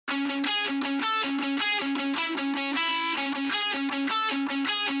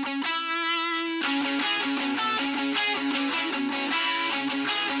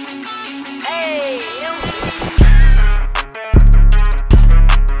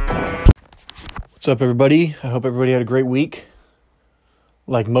What's up, everybody? I hope everybody had a great week.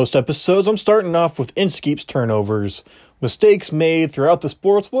 Like most episodes, I'm starting off with Inskeep's turnovers. Mistakes made throughout the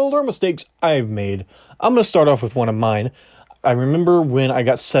sports world or mistakes I've made. I'm going to start off with one of mine. I remember when I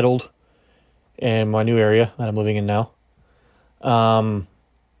got settled in my new area that I'm living in now. I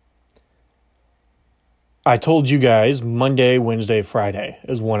told you guys Monday, Wednesday, Friday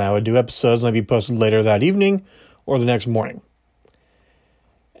is when I would do episodes, and they'd be posted later that evening or the next morning.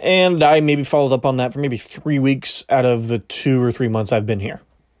 And I maybe followed up on that for maybe 3 weeks out of the 2 or 3 months I've been here.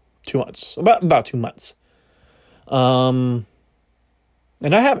 2 months. About 2 months. And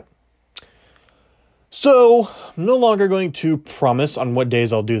I haven't. So, I'm no longer going to promise on what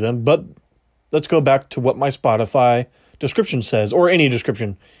days I'll do them, but let's go back to what my Spotify description says, or any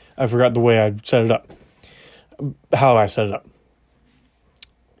description. I forgot the way I set it up. How I set it up.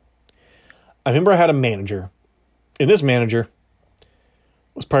 I remember I had a manager, and this manager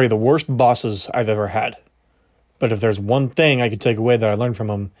was probably the worst bosses I've ever had. But if there's one thing I could take away that I learned from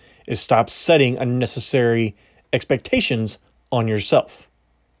him, is stop setting unnecessary expectations on yourself.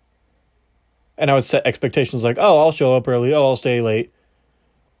 And I would set expectations like, oh, I'll show up early, oh, I'll stay late.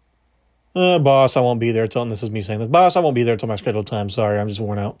 Boss, I won't be there till, and this is me saying this, boss, I won't be there till my scheduled time, sorry, I'm just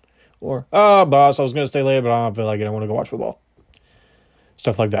worn out. Or, boss, I was going to stay late, but I don't feel like it, I want to go watch football.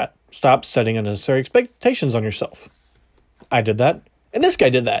 Stuff like that. Stop setting unnecessary expectations on yourself. I did that. And this guy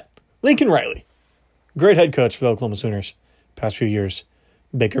did that. Lincoln Riley. Great head coach for the Oklahoma Sooners past few years.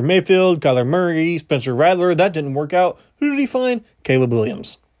 Baker Mayfield, Kyler Murray, Spencer Rattler. That didn't work out. Who did he find? Caleb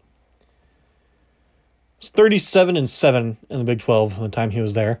Williams. He was 37-7 in the Big 12 at the time he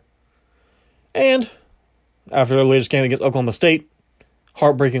was there. And after their latest game against Oklahoma State,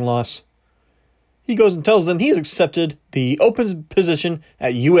 heartbreaking loss, he goes and tells them he's accepted the open position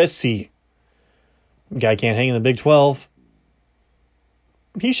at USC. Guy can't hang in the Big 12.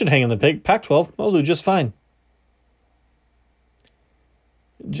 He should hang in the Pac-12. He'll do just fine.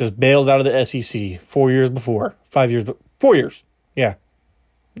 Just bailed out of the SEC 4 years before. 5 years, 4 years. Yeah.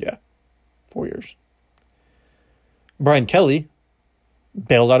 4 years. Brian Kelly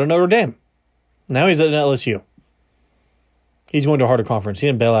bailed out of Notre Dame. Now he's at LSU. He's going to a harder conference. He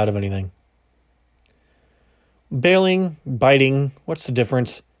didn't bail out of anything. Bailing, biting, what's the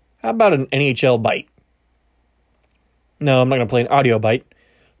difference? How about an NHL bite? No, I'm not going to play an audio bite.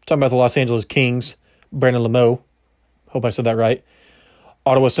 I'm talking about the Los Angeles Kings, Brandon LeMaux. Hope I said that right.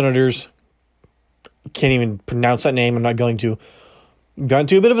 Ottawa Senators. Can't even pronounce that name. I'm not going to. Got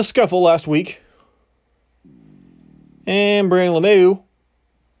into a bit of a scuffle last week. And Brandon LeMaux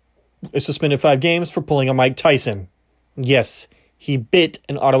is suspended 5 games for pulling a Mike Tyson. Yes, he bit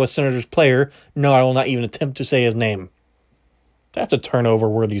an Ottawa Senators player. No, I will not even attempt to say his name. That's a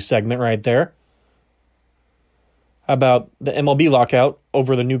turnover-worthy segment right there. How about the MLB lockout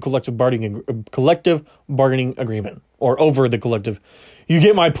over the new collective bargaining agreement? Or over the collective. You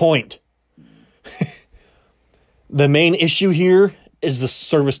get my point. The main issue here is the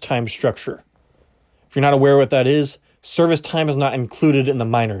service time structure. If you're not aware what that is, service time is not included in the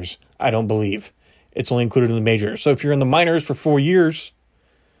minors, I don't believe. It's only included in the majors. So if you're in the minors for 4 years,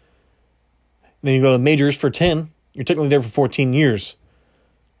 then you go to the majors for 10, you're technically there for 14 years.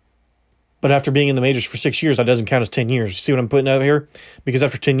 But after being in the majors for 6 years, that doesn't count as 10 years. See what I'm putting out here? Because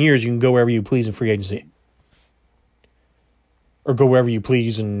after 10 years, you can go wherever you please in free agency. Or go wherever you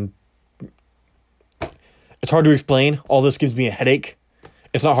please. And it's hard to explain. All this gives me a headache.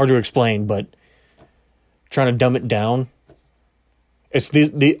 It's not hard to explain, but trying to dumb it down. It's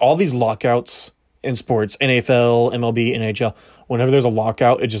all these lockouts in sports, NFL, MLB, NHL. Whenever there's a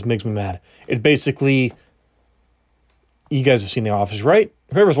lockout, it just makes me mad. It's basically, you guys have seen The Office, right?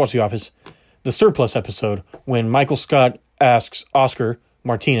 Whoever's watched The Office, the surplus episode, when Michael Scott asks Oscar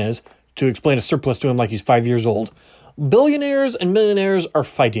Martinez to explain a surplus to him like he's 5 years old. Billionaires and millionaires are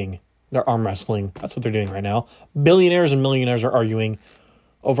fighting. They're arm wrestling. That's what they're doing right now. Billionaires and millionaires are arguing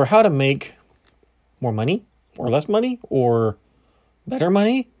over how to make more money, or less money, or better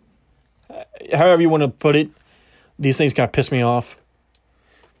money. However you want to put it, these things kind of piss me off.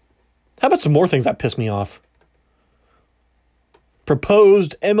 How about some more things that piss me off?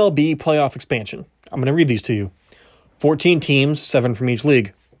 Proposed MLB playoff expansion. I'm going to read these to you. 14 teams, 7 from each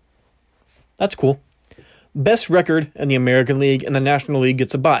league. That's cool. Best record in the American League and the National League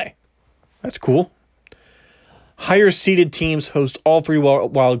gets a bye. That's cool. Higher seeded teams host all 3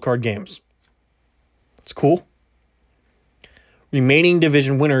 wild card games. That's cool. Remaining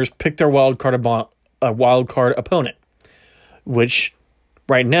division winners pick their wild card opponent, which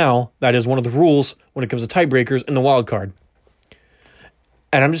right now that is one of the rules when it comes to tiebreakers in the wild card.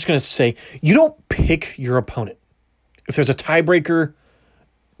 And I'm just going to say, you don't pick your opponent. If there's a tiebreaker,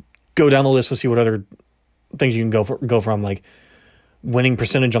 go down the list to see what other things you can go from, like winning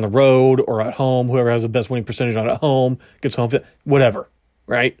percentage on the road or at home. Whoever has the best winning percentage on at home gets home field, whatever,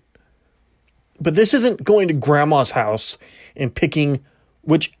 right? But this isn't going to grandma's house and picking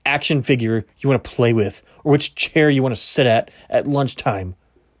which action figure you want to play with or which chair you want to sit at lunchtime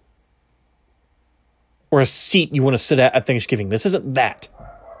or a seat you want to sit at Thanksgiving. This isn't that.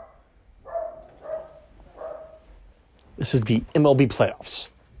 This is the MLB playoffs.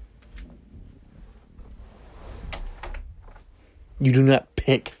 You do not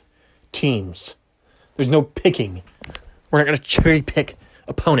pick teams. There's no picking. We're not going to cherry pick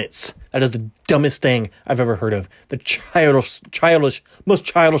opponents. That is the dumbest thing I've ever heard of. The most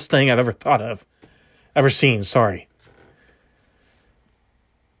childish thing I've ever thought of. Ever seen, sorry.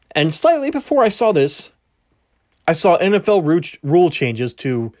 And slightly before I saw this, I saw NFL rule changes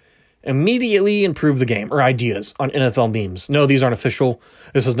to immediately improve the game, or ideas on NFL memes. No, these aren't official.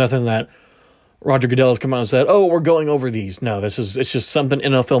 This is nothing that Roger Goodell has come out and said, oh, we're going over these. No, it's just something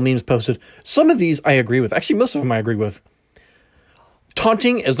NFL memes posted. Some of these I agree with. Actually, most of them I agree with.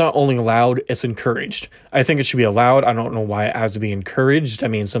 Taunting is not only allowed, it's encouraged. I think it should be allowed. I don't know why it has to be encouraged. I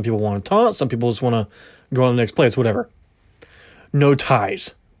mean, some people want to taunt. Some people just want to go on the next play. It's whatever. No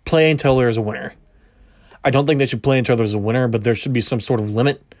ties. Play until there's a winner. I don't think they should play until there's a winner, but there should be some sort of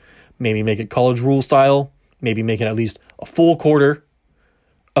limit. Maybe make it college rule style. Maybe make it at least a full quarter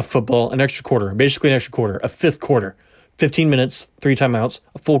of football, an extra quarter, basically an extra quarter, a fifth quarter, 15 minutes, 3 timeouts,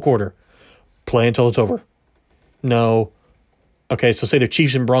 a full quarter. Play until it's over. No. Okay, so say the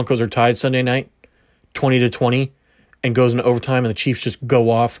Chiefs and Broncos are tied Sunday night, 20-20, and goes into overtime, and the Chiefs just go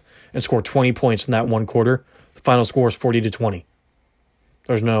off and score 20 points in that one quarter. The final score is 40-20.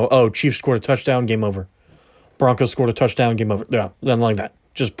 There's no, Chiefs scored a touchdown, game over. Broncos scored a touchdown, game over. No, nothing like that.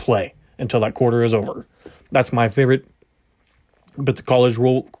 Just play until that quarter is over. That's my favorite. But the college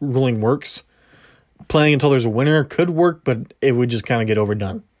ruling works. Playing until there's a winner could work, but it would just kind of get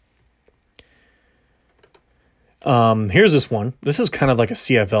overdone. Here's this one. This is kind of like a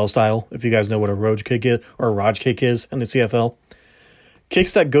CFL style, if you guys know what a Roj kick is, or a Raj kick is in the CFL.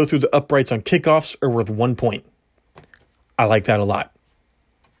 Kicks that go through the uprights on kickoffs are worth 1 point. I like that a lot.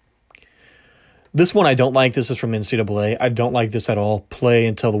 This one I don't like. This is from NCAA. I don't like this at all. Play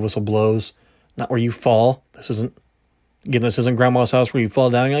until the whistle blows. Not where you fall. This isn't grandma's house where you fall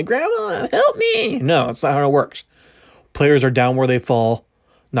down and you're like, Grandma, help me. No, that's not how it works. Players are down where they fall,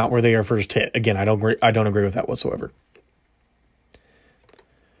 not where they are first hit. Again, I don't agree with that whatsoever.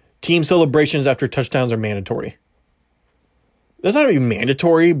 Team celebrations after touchdowns are mandatory. That's not even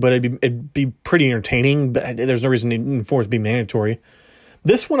mandatory, but it'd be pretty entertaining. But there's no reason for it to be mandatory.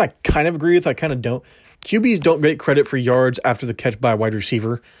 This one I kind of agree with. I kind of don't. QBs don't get credit for yards after the catch by a wide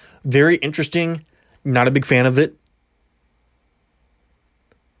receiver. Very interesting. Not a big fan of it.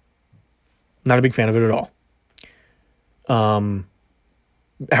 Not a big fan of it at all.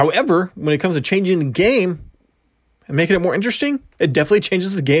 However, when it comes to changing the game and making it more interesting, it definitely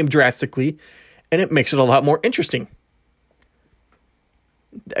changes the game drastically, and it makes it a lot more interesting.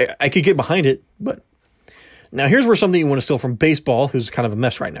 I could get behind it, but now here's where something you want to steal from baseball, who's kind of a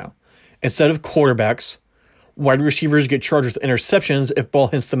mess right now. Instead of quarterbacks, wide receivers get charged with interceptions if ball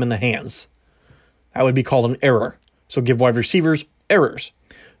hits them in the hands. That would be called an error. So give wide receivers errors.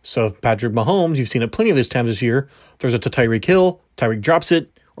 So if Patrick Mahomes, you've seen it plenty of these times this year, throws it to Tyreek Hill, Tyreek drops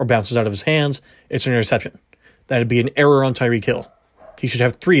it, or bounces out of his hands, it's an interception. That'd be an error on Tyreek Hill. He should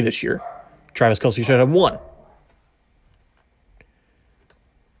have 3 this year. Travis Kelce should have 1.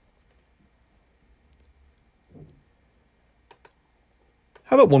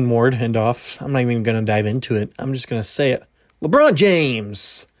 How about one more to end off? I'm not even going to dive into it. I'm just going to say it. LeBron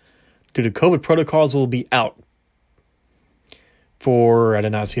James, due to COVID protocols, will be out for, I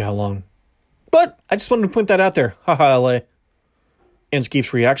did not see how long. But I just wanted to point that out there. Haha, LA. And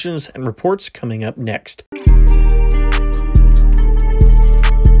Skeep's reactions and reports coming up next.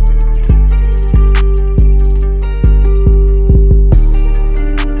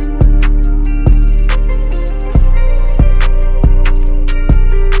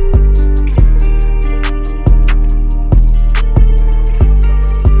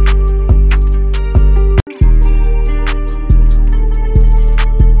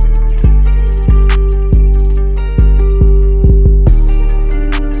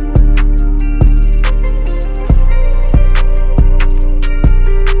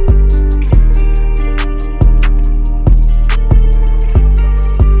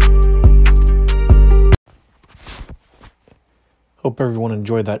 Hope everyone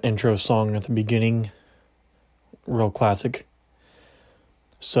enjoyed that intro song at the beginning. Real classic.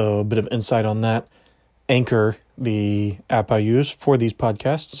 So a bit of insight on that. Anchor, the app I use for these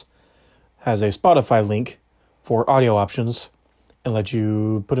podcasts, has a Spotify link for audio options and let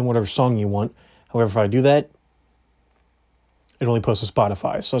you put in whatever song you want. However, if I do that, it only posts to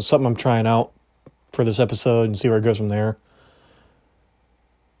Spotify. So it's something I'm trying out for this episode and see where it goes from there.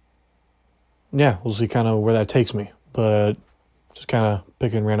 Yeah, we'll see kind of where that takes me. But just kind of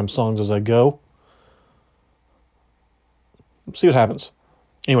picking random songs as I go. See what happens.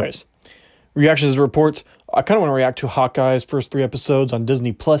 Anyways, reactions to reports. I kind of want to react to Hawkeye's first 3 episodes on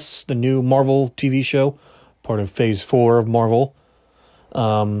Disney Plus, the new Marvel TV show, part of Phase 4 of Marvel.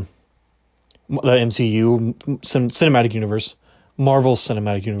 The MCU, Cinematic Universe. Marvel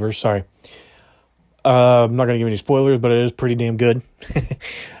Cinematic Universe, sorry. I'm not going to give any spoilers, but it is pretty damn good.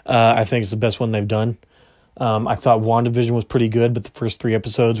 I think it's the best one they've done. I thought WandaVision was pretty good, but the first 3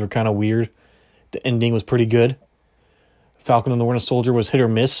 episodes were kind of weird. The ending was pretty good. Falcon and the Winter Soldier was hit or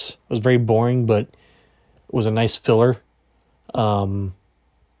miss. It was very boring, but it was a nice filler. Just kind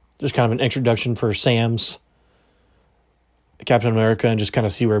of an introduction for Sam's Captain America and just kind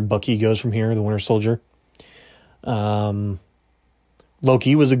of see where Bucky goes from here, the Winter Soldier.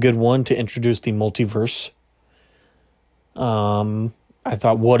 Loki was a good one to introduce the multiverse. I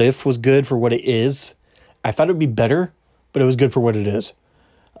thought What If was good for what it is. I thought it would be better, but it was good for what it is.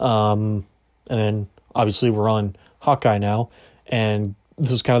 And then, obviously, we're on Hawkeye now, and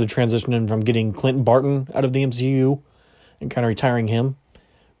this is kind of the transition in from getting Clint Barton out of the MCU and kind of retiring him,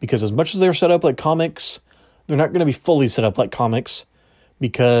 because as much as they're set up like comics, they're not going to be fully set up like comics,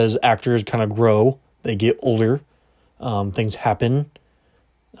 because actors kind of grow, they get older, things happen,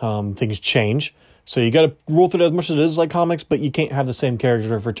 things change, so you got to roll through it as much as it is like comics, but you can't have the same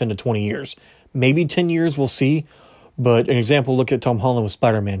character for 10 to 20 years. Maybe 10 years, we'll see, but an example, look at Tom Holland with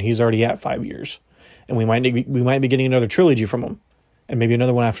Spider-Man. He's already at 5 years. And we might be getting another trilogy from him, and maybe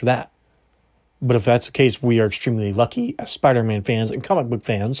another one after that. But if that's the case, we are extremely lucky as Spider-Man fans and comic book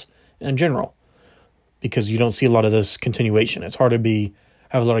fans in general, because you don't see a lot of this continuation. It's hard to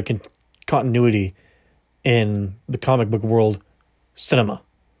have a lot of continuity in the comic book world cinema,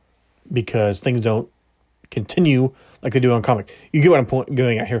 because things don't continue like they do on comic. You get what I'm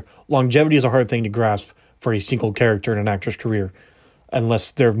going at here. Longevity is a hard thing to grasp for a single character in an actor's career,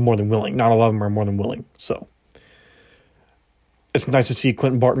 unless they're more than willing. Not a lot of them are more than willing. So it's nice to see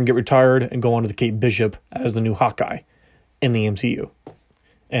Clinton Barton get retired and go on to the Kate Bishop as the new Hawkeye in the MCU.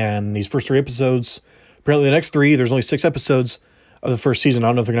 And these first 3 episodes, apparently the next 3, there's only 6 episodes of the first season. I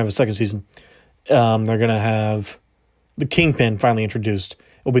don't know if they're going to have a second season. They're going to have the Kingpin finally introduced.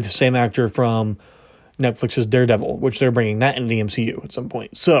 It'll be the same actor from Netflix's Daredevil, which they're bringing that into the MCU at some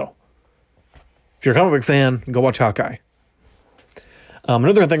point. So if you're a comic book fan, go watch Hawkeye.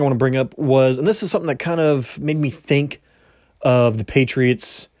 Another thing I want to bring up was, and this is something that kind of made me think of the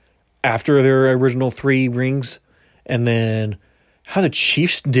Patriots after their original 3 rings, and then how the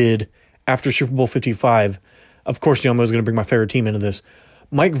Chiefs did after Super Bowl 55. Of course, I'm always going to bring my favorite team into this.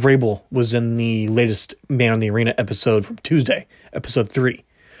 Mike Vrabel was in the latest Man in the Arena episode from Tuesday, episode 3.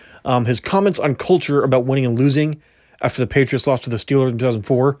 His comments on culture about winning and losing after the Patriots lost to the Steelers in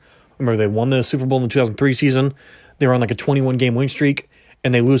 2004. Remember, they won the Super Bowl in the 2003 season. They were on like a 21-game win streak,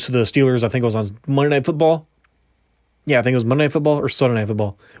 and they lose to the Steelers. I think it was on Monday Night Football. Yeah, I think it was Monday Night Football or Sunday Night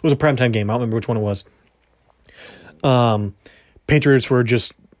Football. It was a primetime game. I don't remember which one it was. Patriots were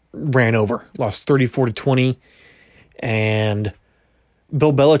just ran over. Lost 34-20. And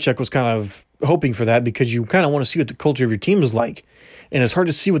Bill Belichick was kind of hoping for that, because you kind of want to see what the culture of your team is like. And it's hard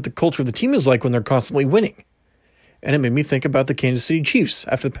to see what the culture of the team is like when they're constantly winning. And it made me think about the Kansas City Chiefs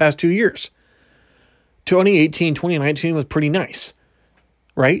after the past 2 years. 2018, 2019 was pretty nice,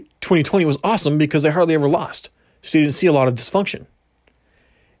 right? 2020 was awesome because they hardly ever lost. So you didn't see a lot of dysfunction.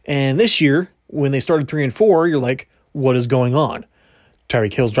 And this year, when they started 3-4, you're like, what is going on?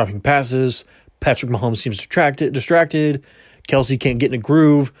 Tyreek Hill's dropping passes. Patrick Mahomes seems distracted. Kelsey can't get in a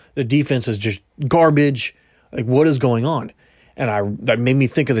groove. The defense is just garbage. Like, what is going on? And that made me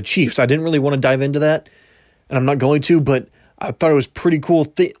think of the Chiefs. I didn't really want to dive into that, and I'm not going to, but I thought it was pretty cool,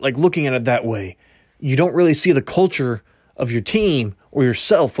 like looking at it that way. You don't really see the culture of your team or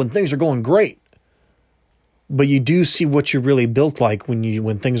yourself when things are going great, but you do see what you're really built like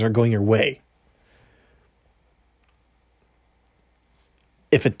when things are going your way.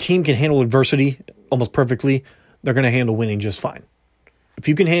 If a team can handle adversity almost perfectly, they're going to handle winning just fine. If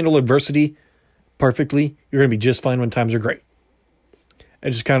you can handle adversity perfectly, you're going to be just fine when times are great. It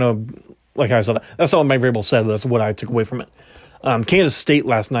just kind of, like I saw that. That's not what Mike Vrabel said, but that's what I took away from it. Kansas State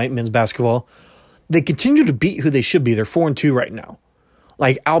last night, men's basketball, they continue to beat who they should be. They're 4-2 right now.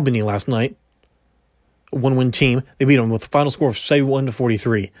 Like Albany last night, a one-win team. They beat them with a final score of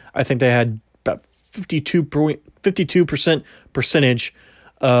 71-43. I think they had about 52% percentage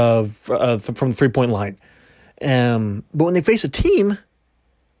from the 3-point line. But when they face a team,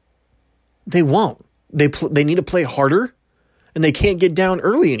 they won't. They need to play harder, and they can't get down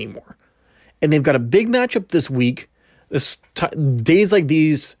early anymore. And they've got a big matchup this week. Games like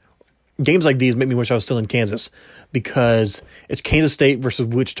these make me wish I was still in Kansas, because it's Kansas State versus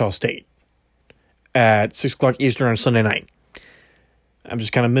Wichita State at 6 o'clock Eastern on Sunday night. I'm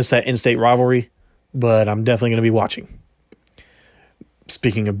just kind of miss that in-state rivalry, but I'm definitely going to be watching.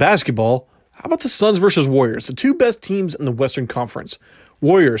 Speaking of basketball, how about the Suns versus Warriors? The two best teams in the Western Conference.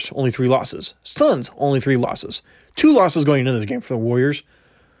 Warriors, only 3 losses. Suns, only 3 losses. 2 losses going into this game for the Warriors.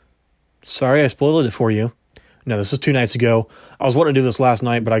 Sorry, I spoiled it for you. No, this is 2 nights ago. I was wanting to do this last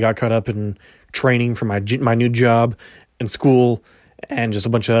night, but I got caught up in training for my new job and school and just a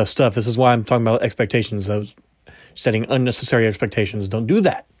bunch of stuff. This is why I'm talking about expectations. I was setting unnecessary expectations. Don't do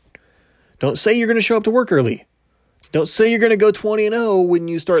that. Don't say you're going to show up to work early. Don't say you're going to go 20-0 when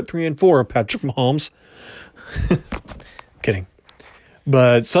you start 3-4, Patrick Mahomes. Kidding.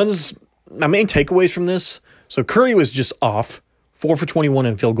 But Suns, my main takeaways from this, so Curry was just off, 4 for 21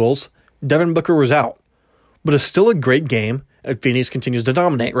 in field goals. Devin Booker was out. But it's still a great game, and Phoenix continues to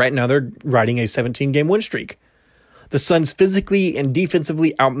dominate. Right now, they're riding a 17-game win streak. The Suns physically and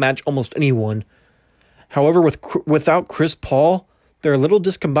defensively outmatch almost anyone. However, without Chris Paul, they're a little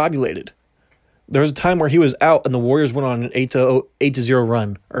discombobulated. There was a time where he was out, and the Warriors went on an 8-0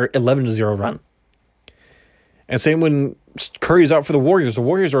 run, or 11-0 run. And same when Curry's out for the Warriors are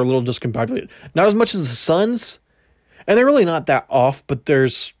a little discombobulated. Not as much as the Suns, and they're really not that off, but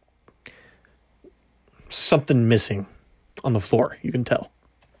there's something missing on the floor. You can tell.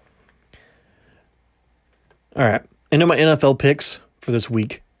 All right. Into my NFL picks for this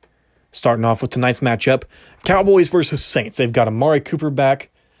week. Starting off with tonight's matchup. Cowboys versus Saints. They've got Amari Cooper back.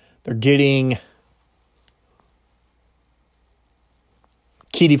 They're getting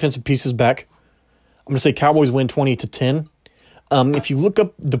key defensive pieces back. I'm going to say Cowboys win 20-10. If you look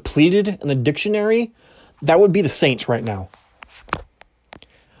up depleted in the dictionary, that would be the Saints right now.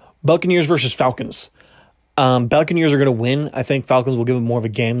 Buccaneers versus Falcons. Buccaneers are going to win. I think Falcons will give them more of a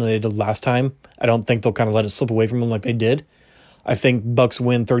game than they did last time. I don't think they'll kind of let it slip away from them like they did. I think Bucs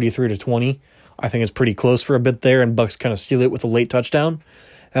win 33-20. I think it's pretty close for a bit there, and Bucs kind of steal it with a late touchdown.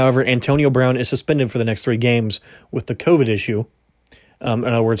 However, Antonio Brown is suspended for the next 3 games with the COVID issue. In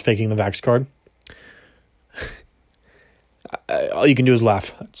other words, faking the vax card. All you can do is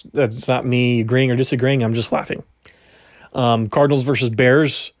laugh. That's not me agreeing or disagreeing. I'm just laughing. Cardinals versus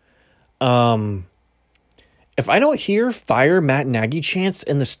Bears. If I don't hear fire Matt Nagy chants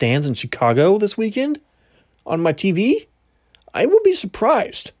in the stands in Chicago this weekend on my TV, I will be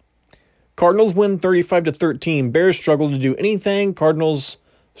surprised. Cardinals win 35-13. Bears struggle to do anything. Cardinals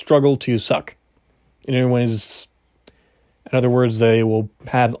struggle to suck. In other words, they will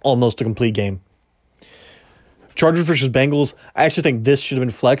have almost a complete game. Chargers versus Bengals. I actually think this should have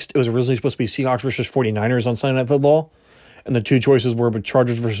been flexed. It was originally supposed to be Seahawks versus 49ers on Sunday Night Football. And the 2 choices were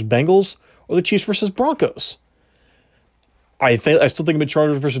Chargers versus Bengals or the Chiefs versus Broncos. I still think about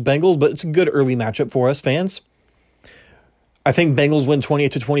Chargers versus Bengals, but it's a good early matchup for us fans. I think Bengals win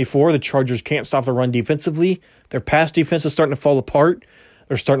 28-24. The Chargers can't stop the run defensively. Their pass defense is starting to fall apart.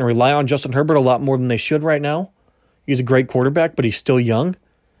 They're starting to rely on Justin Herbert a lot more than they should right now. He's a great quarterback, but he's still young.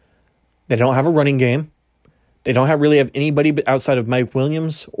 They don't have a running game. They don't really have anybody outside of Mike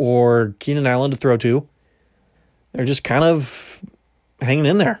Williams or Keenan Allen to throw to. They're just kind of hanging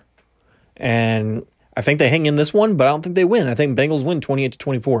in there. And I think they hang in this one, but I don't think they win. I think Bengals win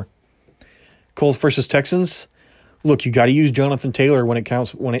 28-24. Colts versus Texans. Look, you got to use Jonathan Taylor when it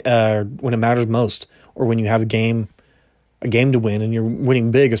counts, when it matters most, or when you have a game to win and you're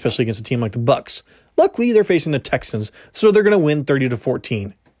winning big, especially against a team like the Bucs. Luckily, they're facing the Texans, so they're going to win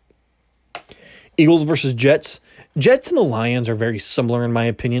 30-14. Eagles versus Jets. Jets and the Lions are very similar in my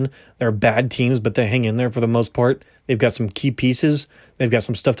opinion. They're bad teams, but they hang in there for the most part. They've got some key pieces. They've got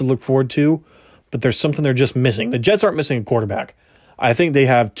some stuff to look forward to, but there's something they're just missing. The Jets aren't missing a quarterback. I think they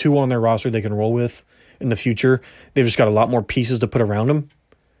have 2 on their roster they can roll with in the future. They've just got a lot more pieces to put around them.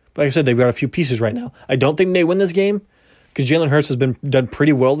 But like I said, they've got a few pieces right now. I don't think they win this game because Jalen Hurts has been done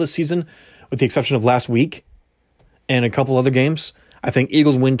pretty well this season, with the exception of last week and a couple other games. I think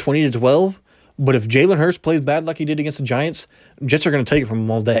Eagles win 20-12. But if Jalen Hurts plays bad like he did against the Giants, Jets are going to take it from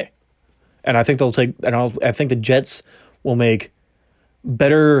him all day. And I think I think the Jets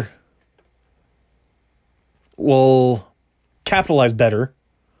will capitalize better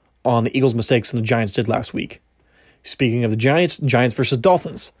on the Eagles' mistakes than the Giants did last week. Speaking of the Giants versus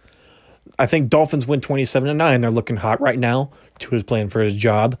Dolphins. I think Dolphins win 27-9. They're looking hot right now. Tua's playing for his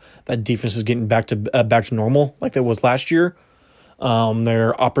job. That defense is getting back to normal like that was last year.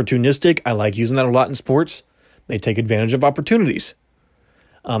 They're opportunistic. I like using that a lot in sports. They take advantage of opportunities.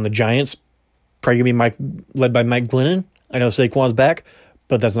 The Giants, probably going to be led by Mike Glennon. I know Saquon's back,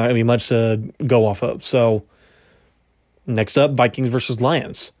 but that's not going to be much to go off of. So, next up, Vikings versus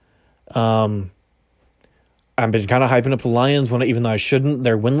Lions. I've been kind of hyping up the Lions, even though I shouldn't.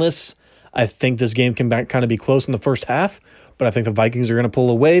 They're winless. I think this game can kind of be close in the first half, but I think the Vikings are going to pull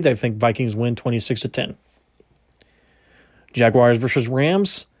away. I think Vikings win 26-10. Jaguars versus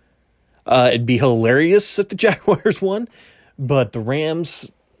Rams. It'd be hilarious if the Jaguars won, but the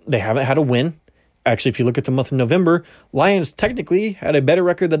Rams, they haven't had a win. Actually, if you look at the month of November, Lions technically had a better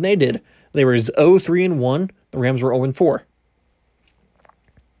record than they did. They were 0-3-1. The Rams were 0-4.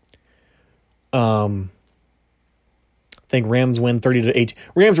 I think Rams win 30-18.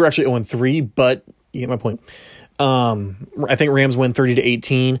 Rams were actually 0-3, but you get my point. I think Rams win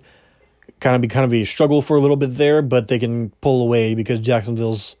 30-18. Kind of be a struggle for a little bit there, but they can pull away because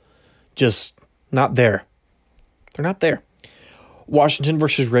Jacksonville's just not there. They're not there. Washington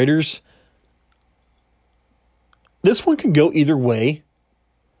versus Raiders. This one can go either way.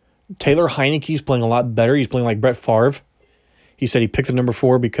 Taylor Heineke's playing a lot better. He's playing like Brett Favre. He said he picked the number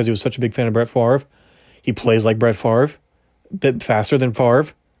 4 because he was such a big fan of Brett Favre. He plays like Brett Favre, a bit faster than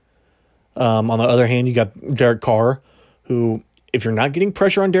Favre. On the other hand, you got Derek Carr, who, if you're not getting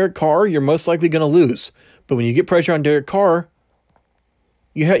pressure on Derek Carr, you're most likely going to lose. But when you get pressure on Derek Carr,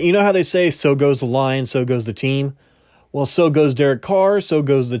 you know how they say, so goes the line, so goes the team? Well, so goes Derek Carr, so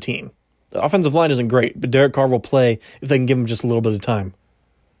goes the team. The offensive line isn't great, but Derek Carr will play if they can give him just a little bit of time.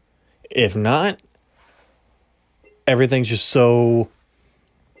 If not, everything's just so...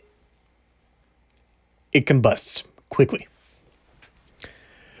 it combusts quickly.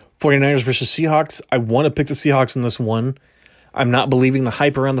 49ers versus Seahawks. I want to pick the Seahawks in this one. I'm not believing the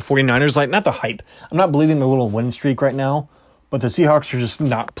hype around the 49ers. Like, not the hype. I'm not believing the little win streak right now. But the Seahawks are just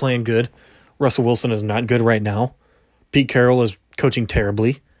not playing good. Russell Wilson is not good right now. Pete Carroll is coaching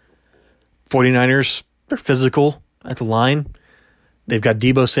terribly. 49ers, they're physical at the line. They've got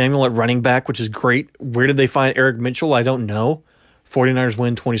Deebo Samuel at running back, which is great. Where did they find Eric Mitchell? I don't know. 49ers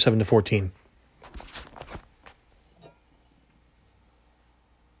win 27-14.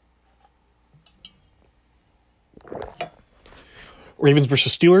 Ravens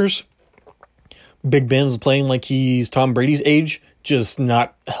versus Steelers. Big Ben's playing like he's Tom Brady's age, just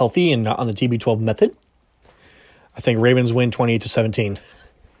not healthy and not on the TB12 method. I think Ravens win 28-17.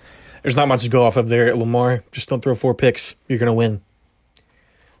 There's not much to go off of there at Lamar. Just don't throw 4 picks. You're going to win.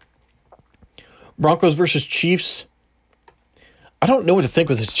 Broncos versus Chiefs. I don't know what to think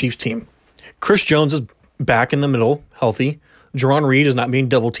with this Chiefs team. Chris Jones is back in the middle, healthy. Jerron Reed is not being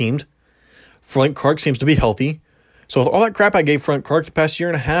double-teamed. Frank Clark seems to be healthy. So with all that crap I gave Frank Clark the past year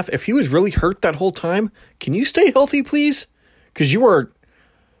and a half, if he was really hurt that whole time, can you stay healthy, please? Because you are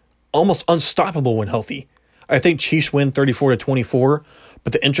almost unstoppable when healthy. I think Chiefs win 34-24.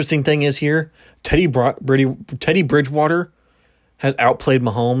 But the interesting thing is here, Teddy Bridgewater has outplayed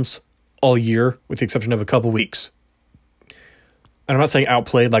Mahomes all year, with the exception of a couple weeks. And I'm not saying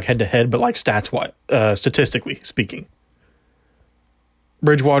outplayed like head-to-head, but like statistically speaking.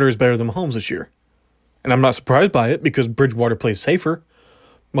 Bridgewater is better than Mahomes this year. And I'm not surprised by it because Bridgewater plays safer.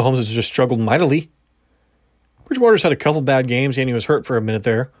 Mahomes has just struggled mightily. Bridgewater's had a couple bad games and he was hurt for a minute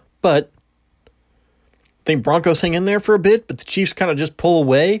there. But I think Broncos hang in there for a bit, but the Chiefs kind of just pull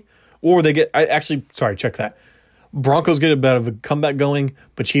away. Or they get... check that. Broncos get a bit of a comeback going,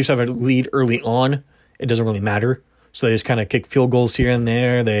 but Chiefs have a lead early on. It doesn't really matter. So they just kind of kick field goals here and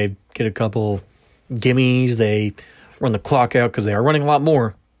there. They get a couple gimmies. They run the clock out because they are running a lot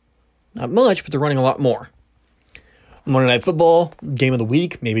more. Not much, but they're running a lot more. Monday Night Football, game of the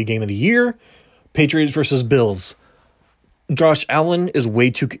week, maybe game of the year. Patriots versus Bills. Josh Allen is way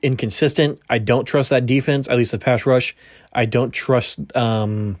too inconsistent. I don't trust that defense, at least the pass rush. I don't trust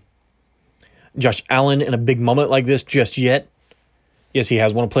Josh Allen in a big moment like this just yet. Yes, he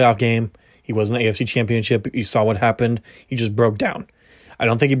has won a playoff game. He was in the AFC Championship. You saw what happened. He just broke down. I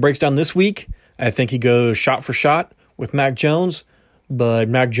don't think he breaks down this week. I think he goes shot for shot with Mac Jones. But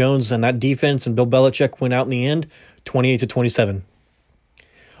Mac Jones and that defense and Bill Belichick went out in the end 28-27.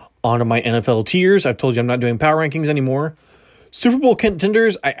 On to my NFL tiers. I've told you I'm not doing power rankings anymore. Super Bowl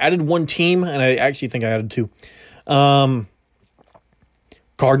contenders, I added one team, and I actually think I added 2.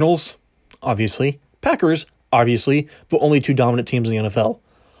 Cardinals, obviously. Packers, obviously. The only 2 dominant teams in the NFL.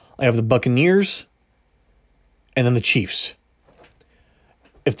 I have the Buccaneers and then the Chiefs.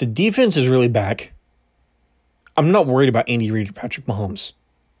 If the defense is really back, I'm not worried about Andy Reid or Patrick Mahomes.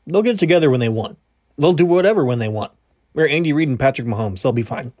 They'll get it together when they want. They'll do whatever when they want. We're Andy Reid and Patrick Mahomes. They'll be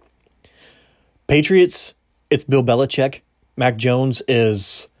fine. Patriots, it's Bill Belichick. Mac Jones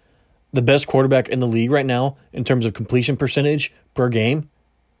is the best quarterback in the league right now in terms of completion percentage per game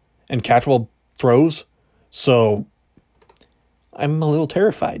and catchable throws. So I'm a little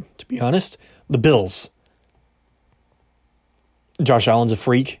terrified, to be honest. The Bills. Josh Allen's a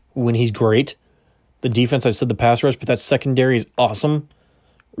freak when he's great. The defense, I said the pass rush, but that secondary is awesome.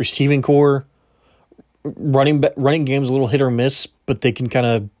 Receiving core, running game's a little hit or miss, but they can kind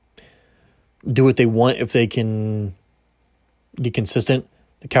of do what they want if they can get consistent.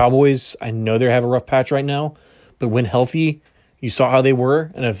 The Cowboys, I know they have a rough patch right now, but when healthy, you saw how they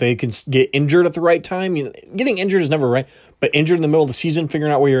were, and if they can get injured at the right time, getting injured is never right, but injured in the middle of the season,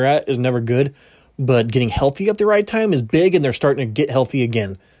 figuring out where you're at is never good, but getting healthy at the right time is big, and they're starting to get healthy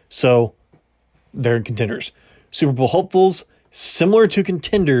again. So they're contenders. Super Bowl hopefuls, similar to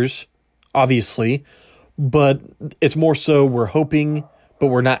contenders, obviously, but it's more so we're hoping, but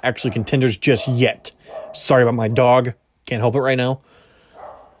we're not actually contenders just yet. Sorry about my dog. Can't help it right now.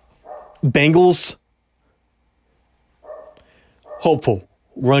 Bengals, hopeful.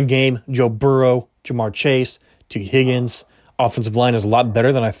 Run game, Joe Burrow, Jamar Chase, T. Higgins. Offensive line is a lot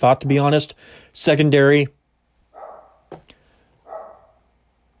better than I thought, to be honest. Secondary,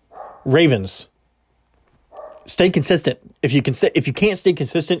 Ravens. Stay consistent. If you can't stay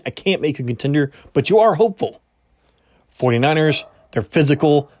consistent, I can't make you a contender, but you are hopeful. 49ers, they're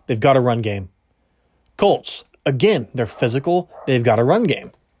physical. They've got a run game. Colts, again, they're physical. They've got a run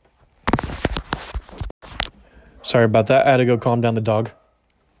game. Sorry about that. I had to go calm down the dog.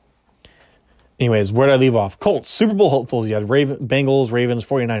 Anyways, where did I leave off? Colts, Super Bowl hopefuls. You have Bengals, Ravens,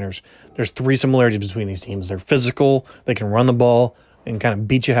 49ers. There's 3 similarities between these teams. They're physical. They can run the ball and kind of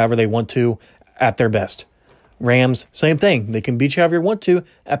beat you however they want to at their best. Rams, same thing. They can beat you however you want to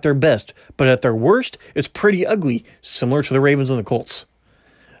at their best. But at their worst, it's pretty ugly, similar to the Ravens and the Colts.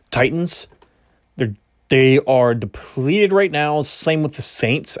 Titans, they are depleted right now. Same with the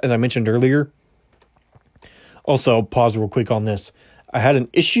Saints, as I mentioned earlier. Also, pause real quick on this. I had an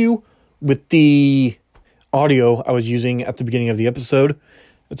issue with the audio I was using at the beginning of the episode.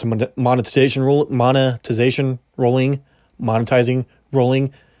 It's a monetizing,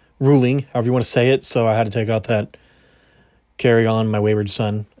 ruling, however you want to say it. So I had to take out that "Carry On, My Wayward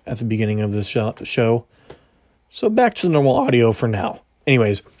Son" at the beginning of the show. So back to the normal audio for now.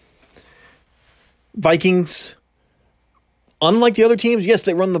 Anyways, Vikings, unlike the other teams, yes,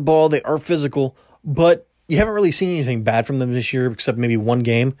 they run the ball, they are physical, but you haven't really seen anything bad from them this year except maybe one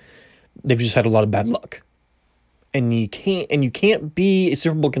game. They've just had a lot of bad luck. And you can't be a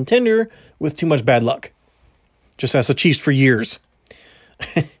Super Bowl contender with too much bad luck. Just ask the Chiefs for years.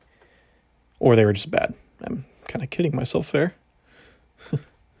 Or they were just bad. I'm kind of kidding myself there.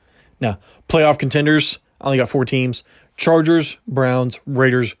 Now, playoff contenders, I only got 4 teams. Chargers, Browns,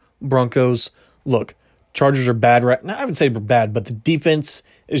 Raiders, Broncos. Look, Chargers are bad right now. I wouldn't say they're bad, but the defense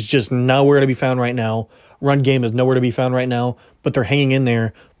is just nowhere to be found right now. Run game is nowhere to be found right now, but they're hanging in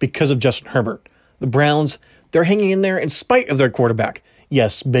there because of Justin Herbert. The Browns, they're hanging in there in spite of their quarterback.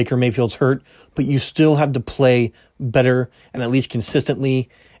 Yes, Baker Mayfield's hurt, but you still have to play better and at least consistently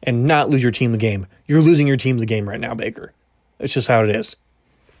and not lose your team the game. You're losing your team the game right now, Baker. It's just how it is.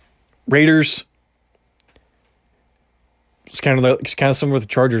 Raiders, it's kind of similar with the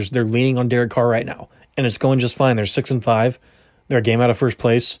Chargers. They're leaning on Derek Carr right now, and it's going just fine. They're 6-5. They're a game out of first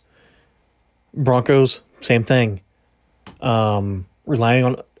place. Broncos, same thing. Broncos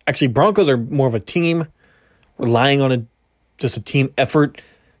are more of a team, relying on just a team effort.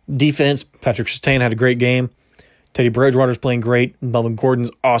 Defense, Patrick Surtain had a great game. Teddy Bridgewater's playing great. Melvin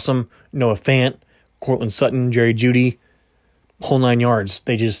Gordon's awesome. Noah Fant, Cortland Sutton, Jerry Jeudy, whole 9 yards.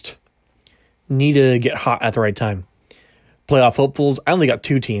 They just need to get hot at the right time. Playoff hopefuls, I only got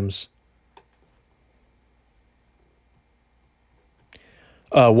 2 teams.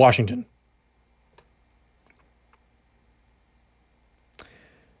 Washington.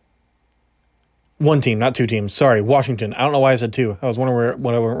 One team, not 2 teams. Sorry, Washington. I don't know why I said 2. I was wondering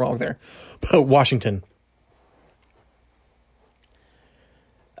what I went wrong there. But Washington.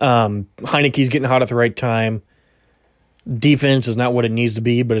 Heineke's getting hot at the right time. Defense is not what it needs to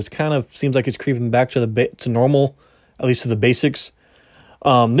be, but it's kind of seems like it's creeping back to normal, at least to the basics.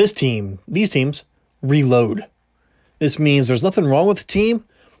 These teams reload. This means there's nothing wrong with the team,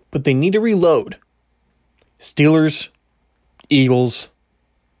 but they need to reload. Steelers, Eagles,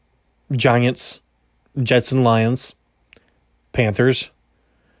 Giants, Jets and Lions, Panthers,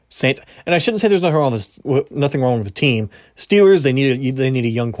 Saints, and I shouldn't say there's nothing wrong with the team. Steelers, they need a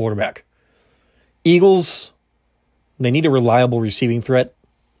young quarterback. Eagles, they need a reliable receiving threat,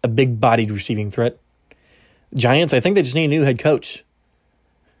 a big-bodied receiving threat. Giants, I think they just need a new head coach.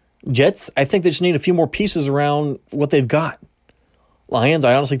 Jets, I think they just need a few more pieces around what they've got. Lions,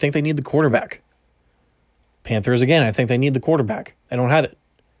 I honestly think they need the quarterback. Panthers, again, I think they need the quarterback. They don't have it.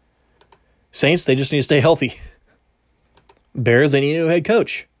 Saints, they just need to stay healthy. Bears, they need a new head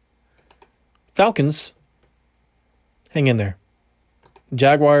coach. Falcons, hang in there.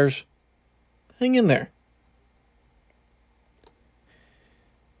 Jaguars, hang in there.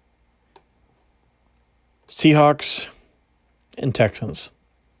 Seahawks and Texans.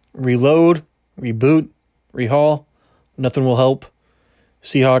 Reload, reboot, rehaul. Nothing will help.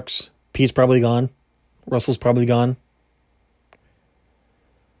 Seahawks, Pete's probably gone. Russell's probably gone.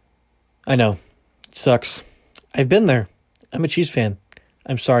 I know. It sucks. I've been there. I'm a Chiefs fan.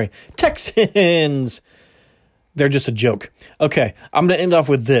 I'm sorry. Texans! They're just a joke. Okay, I'm going to end off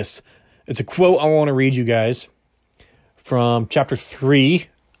with this. It's a quote I want to read you guys from Chapter 3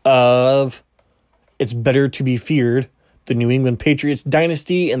 of It's Better to Be Feared, The New England Patriots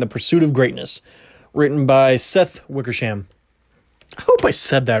Dynasty and the Pursuit of Greatness, written by Seth Wickersham. I hope I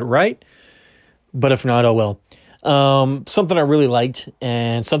said that right, but if not, oh well. Something I really liked,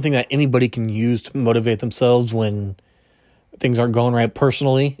 and something that anybody can use to motivate themselves when things aren't going right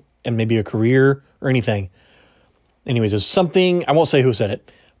personally, and maybe a career or anything. Anyways, there's something, I won't say who said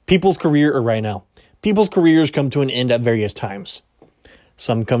it. People's career, or right now, people's careers come to an end at various times.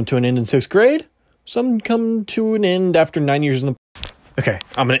 Some come to an end in 6th grade. Some come to an end after 9 years in the... Okay,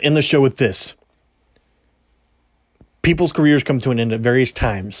 I'm going to end the show with this. People's careers come to an end at various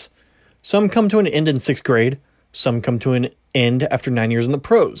times. Some come to an end in 6th grade. Some come to an end after 9 years in the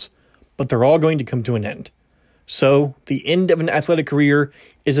pros. But they're all going to come to an end. So, the end of an athletic career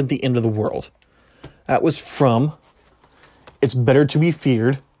isn't the end of the world. That was from It's Better to Be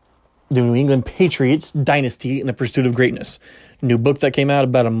Feared, The New England Patriots Dynasty and the Pursuit of Greatness. New book that came out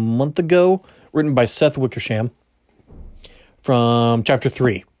about a month ago, written by Seth Wickersham, from Chapter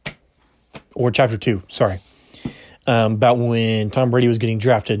 3. Or Chapter 2, sorry. About when Tom Brady was getting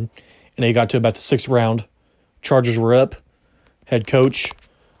drafted, and they got to about the 6th round. Chargers were up. Head coach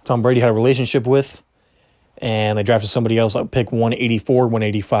Tom Brady had a relationship with, and they drafted somebody else at pick 184,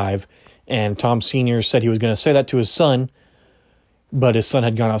 185. And Tom Sr. said he was going to say that to his son, but his son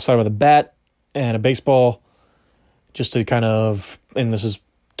had gone outside with a bat and a baseball just to kind of, and this is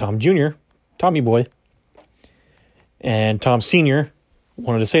Tom Jr., Tommy boy. And Tom Sr.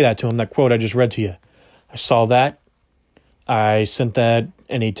 wanted to say that to him, that quote I just read to you. I saw that. I sent that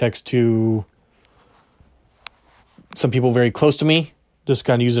in a text to some people very close to me, just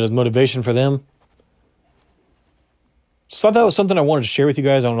kind of use it as motivation for them. Just thought that was something I wanted to share with you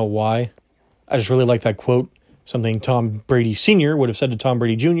guys. I don't know why. I just really like that quote. Something Tom Brady Sr. would have said to Tom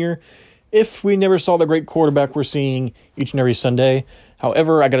Brady Jr. if we never saw the great quarterback we're seeing each and every Sunday.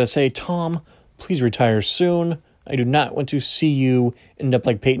 However, I got to say, Tom, please retire soon. I do not want to see you end up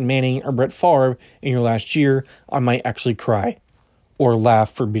like Peyton Manning or Brett Favre in your last year. I might actually cry or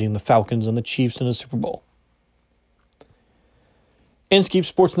laugh for beating the Falcons and the Chiefs in the Super Bowl. Inskeep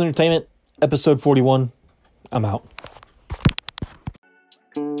Sports and Entertainment, episode 41. I'm out.